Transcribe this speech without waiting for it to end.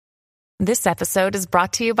This episode is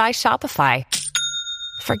brought to you by Shopify.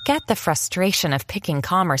 Forget the frustration of picking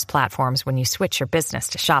commerce platforms when you switch your business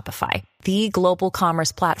to Shopify, the global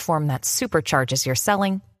commerce platform that supercharges your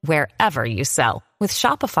selling wherever you sell. With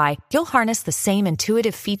Shopify, you'll harness the same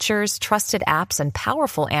intuitive features, trusted apps, and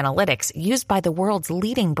powerful analytics used by the world's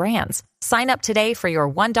leading brands. Sign up today for your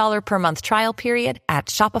 $1 per month trial period at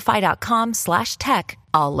shopify.com/tech,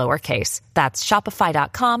 all lowercase. That's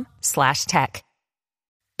shopify.com/tech.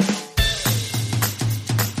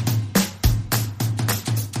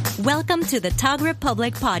 Welcome to the Tog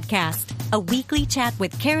Republic podcast, a weekly chat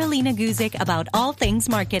with Carolina Guzik about all things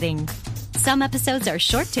marketing. Some episodes are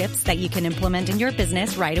short tips that you can implement in your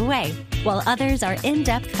business right away, while others are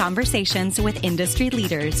in-depth conversations with industry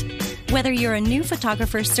leaders. Whether you're a new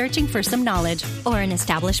photographer searching for some knowledge or an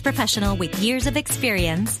established professional with years of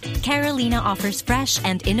experience, Carolina offers fresh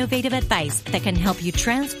and innovative advice that can help you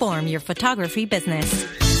transform your photography business.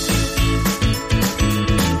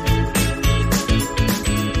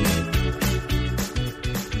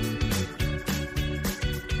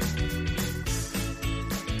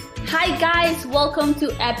 Hi guys, welcome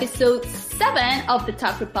to episode 7 of the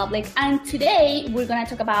Tog Republic, and today we're going to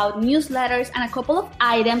talk about newsletters and a couple of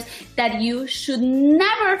items that you should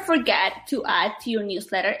never forget to add to your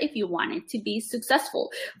newsletter if you want it to be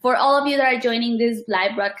successful. For all of you that are joining this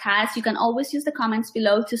live broadcast, you can always use the comments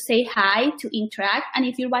below to say hi, to interact, and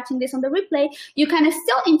if you're watching this on the replay, you can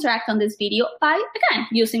still interact on this video by, again,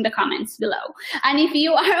 using the comments below. And if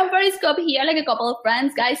you are on Periscope here, like a couple of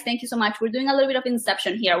friends, guys, thank you so much. We're doing a little bit of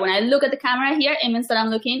inception here. When I look at the camera here, it means that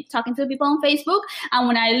I'm talking to people on Facebook, and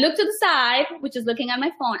when I look to the side, which is looking at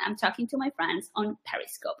my phone, I'm talking to my friends on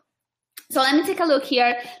Periscope. So let me take a look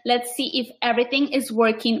here. Let's see if everything is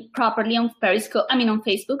working properly on on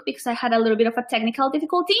Facebook, because I had a little bit of a technical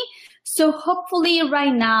difficulty. So hopefully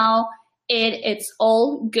right now it's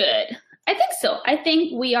all good. I think so. I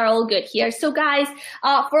think we are all good here. So guys,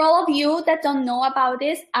 for all of you that don't know about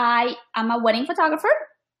this, I am a wedding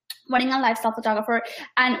and lifestyle photographer,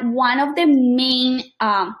 and one of the main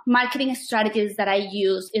marketing strategies that I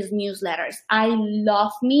use is newsletters. I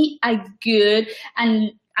love me a good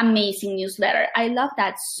and amazing newsletter. I love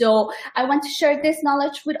that. So I want to share this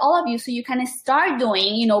knowledge with all of you so you can start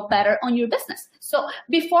doing, better on your business. So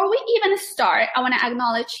before we even start, I want to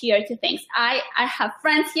acknowledge here 2 things. I have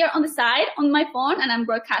friends here on the side on my phone, and I'm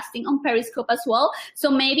broadcasting on Periscope as well. So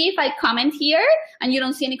maybe if I comment here and you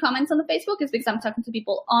don't see any comments on the Facebook, it's because I'm talking to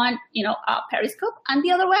people on, Periscope, and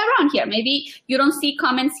the other way around here. Maybe you don't see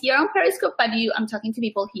comments here on Periscope, but I'm talking to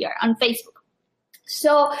people here on Facebook.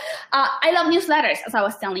 So I love newsletters, as I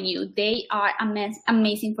was telling you. They are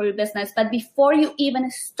amazing for your business. But before you even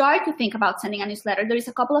start to think about sending a newsletter, there is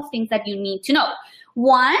a couple of things that you need to know.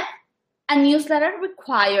 One, a newsletter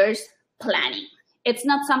requires planning. It's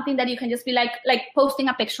not something that you can just be like posting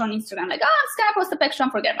a picture on Instagram, like, I'm just going to post a picture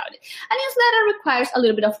and forget about it. A newsletter requires a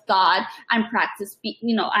little bit of thought and practice,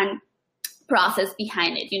 and process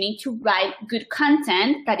behind it. You need to write good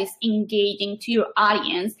content that is engaging to your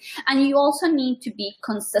audience, and you also need to be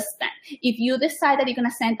consistent. If you decide that you're going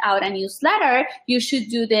to send out a newsletter, you should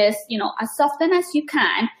do this, as often as you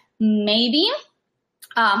can, maybe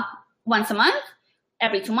once a month,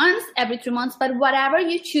 every 2 months, every 3 months, but whatever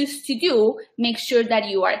you choose to do, make sure that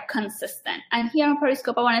you are consistent. And here on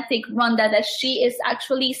Periscope, I want to thank Rhonda that she is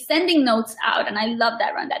actually sending notes out, and I love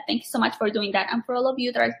that, Rhonda. Thank you so much for doing that. And for all of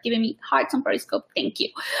you that are giving me hearts on Periscope, thank you.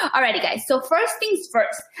 Alrighty, guys. So first things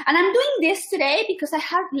first, and I'm doing this today because I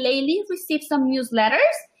have lately received some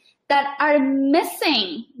newsletters that are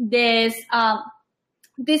missing these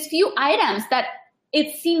few items that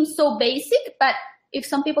it seems so basic, but if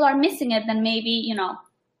some people are missing it, then maybe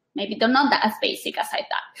they're not that as basic as I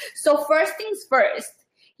thought. So first things first,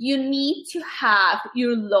 you need to have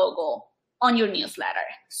your logo on your newsletter.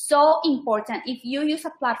 So important. If you use a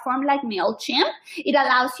platform like MailChimp, it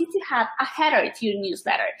allows you to have a header to your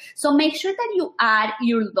newsletter. So make sure that you add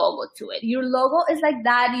your logo to it. Your logo is like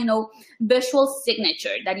that, visual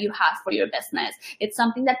signature that you have for your business. It's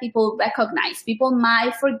something that people recognize. People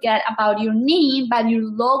might forget about your name, but your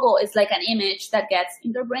logo is like an image that gets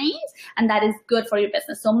in their brains, and that is good for your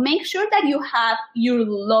business. So make sure that you have your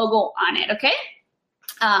logo on it, okay?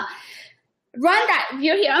 Rhonda,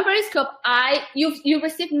 you're here on Periscope. You've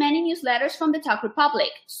received many newsletters from the Tog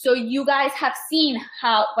Republic. So you guys have seen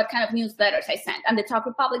what kind of newsletters I sent. And the Tog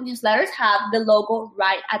Republic newsletters have the logo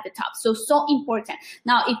right at the top. So important.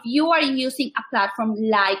 Now, if you are using a platform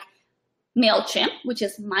like MailChimp, which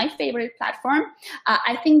is my favorite platform,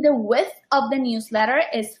 I think the width of the newsletter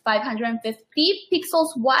is 550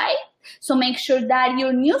 pixels wide. So make sure that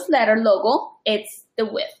your newsletter logo, it's the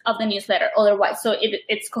width of the newsletter otherwise, so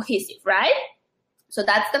it's cohesive, right? So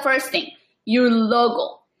that's the first thing, your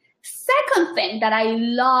logo. Second thing that I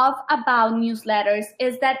love about newsletters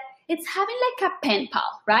is that it's having like a pen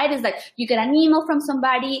pal, right? It's like you get an email from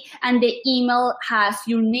somebody and the email has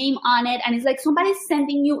your name on it, and it's like somebody's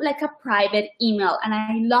sending you like a private email, and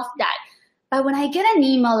I love that. But when I get an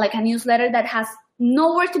email, like a newsletter that has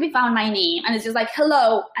nowhere to be found my name, and it's just like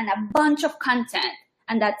hello and a bunch of content,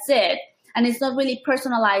 and that's it, and it's not really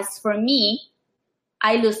personalized for me,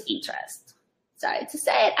 I lose interest. Sorry to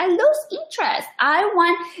say it, I lose interest.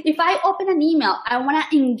 If I open an email, I want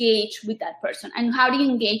to engage with that person. And how do you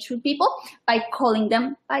engage with people? By calling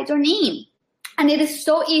them by their name. And it is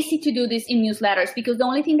so easy to do this in newsletters because the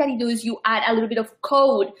only thing that you do is you add a little bit of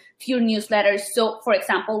code to your newsletters. So for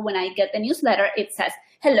example, when I get the newsletter, it says,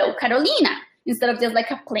 hello, Carolina, instead of just like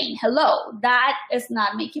a plain hello. That is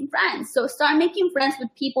not making friends. So start making friends with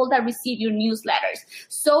people that receive your newsletters.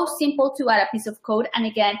 So simple to add a piece of code. And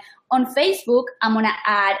again, on Facebook, I'm going to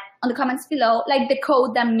add on the comments below, like the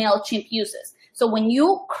code that MailChimp uses. So when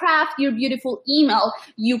you craft your beautiful email,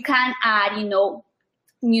 you can add,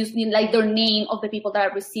 like their name of the people that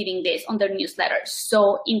are receiving this on their newsletter.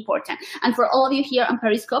 So important. And for all of you here on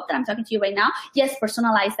Periscope that I'm talking to you right now, yes,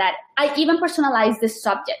 personalize that. I even personalize the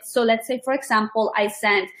subject. So let's say, for example, I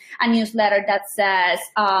sent a newsletter that says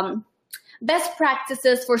best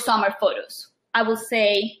practices for summer photos. I will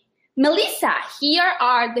say, Melissa, here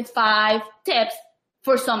are the 5 tips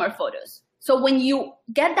for summer photos. So when you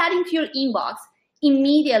get that into your inbox,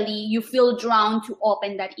 immediately you feel drawn to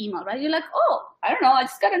open that email, right? You're like, oh, I don't know, I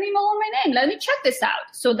just got an email on my name. Let me check this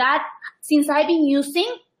out. So that since I've been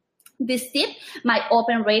using this tip, my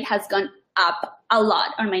open rate has gone up a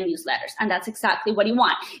lot on my newsletters. And that's exactly what you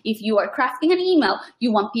want. If you are crafting an email,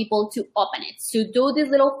 you want people to open it. So do these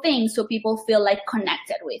little things so people feel like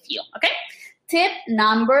connected with you, okay? Tip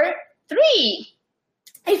number 3,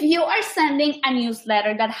 if you are sending a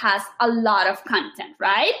newsletter that has a lot of content,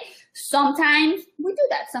 right? Sometimes we do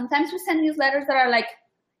that. Sometimes we send newsletters that are like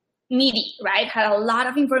meaty, right? Had a lot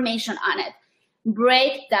of information on it.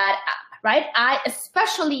 Break that up, right?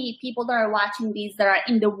 Especially people that are watching these that are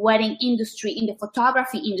in the wedding industry, in the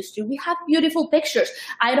photography industry, we have beautiful pictures.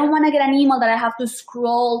 I don't want to get an email that I have to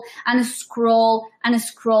scroll and scroll and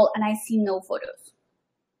scroll and I see no photos.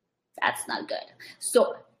 That's not good.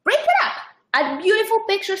 So break it up. Add beautiful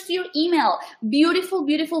pictures to your email, beautiful,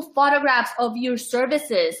 beautiful photographs of your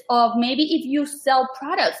services, of maybe if you sell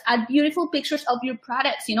products, add beautiful pictures of your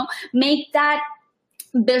products, make that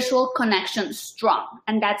visual connection strong.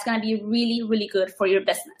 And that's going to be really, really good for your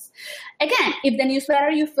business. Again, if the newsletter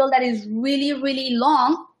you feel that is really, really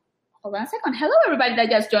long, hold on a second. Hello, everybody that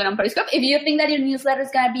just joined on Periscope. If you think that your newsletter is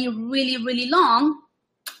going to be really, really long,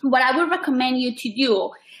 what I would recommend you to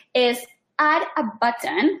do is add a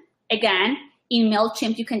button. Again, in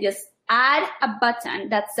MailChimp, you can just add a button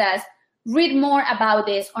that says, read more about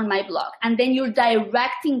this on my blog. And then you're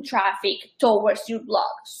directing traffic towards your blog.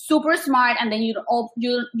 Super smart. And then you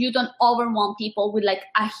don't overwhelm people with like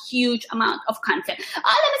a huge amount of content. Oh,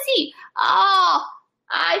 let me see. Oh,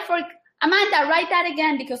 I forgot. Amanda, write that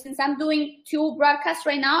again, because since I'm doing 2 broadcasts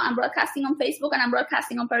right now, I'm broadcasting on Facebook and I'm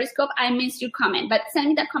broadcasting on Periscope, I missed your comment. But send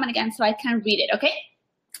me that comment again so I can read it, okay?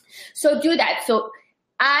 So do that. So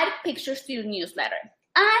add pictures to your newsletter.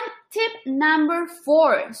 And tip number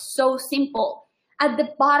 4, so simple. At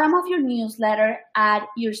the bottom of your newsletter, add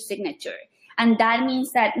your signature. And that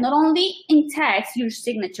means that not only in text, your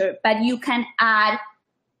signature, but you can add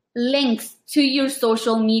links to your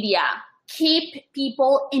social media. Keep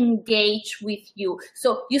people engaged with you.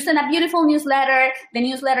 So you send a beautiful newsletter. The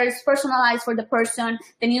newsletter is personalized for the person.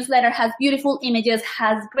 The newsletter has beautiful images,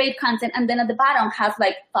 has great content. And then at the bottom has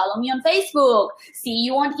like, follow me on Facebook, see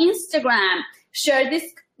you on Instagram, share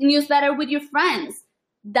this newsletter with your friends.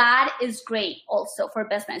 That is great also for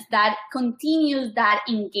business. That continues that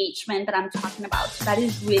engagement that I'm talking about. So that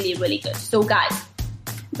is really, really good. So guys,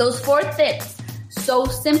 those 4 tips, so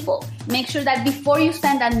simple. Make sure that before you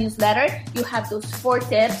send that newsletter, you have those 4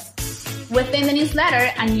 tips within the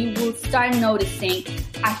newsletter, and you will start noticing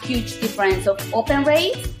a huge difference of open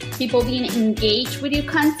rates, people being engaged with your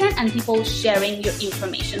content, and people sharing your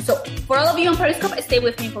information. So for all of you on Periscope, stay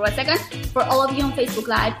with me for a second. For all of you on Facebook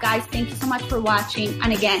Live, guys, thank you so much for watching.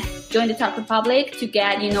 And again, join the Talk Republic to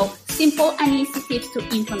get, simple and easy tips to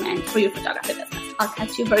implement for your photography business. I'll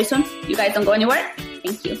catch you very soon. You guys don't go anywhere.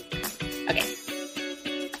 Thank you. Okay.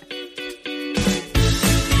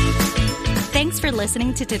 Thanks for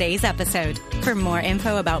listening to today's episode. For more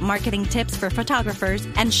info about marketing tips for photographers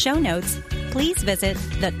and show notes, please visit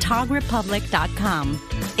thetogrepublic.com.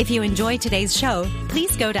 If you enjoyed today's show,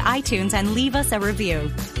 please go to iTunes and leave us a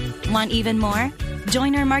review. Want even more?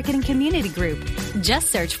 Join our marketing community group. Just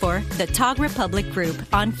search for the Tog Republic Group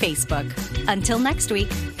on Facebook. Until next week.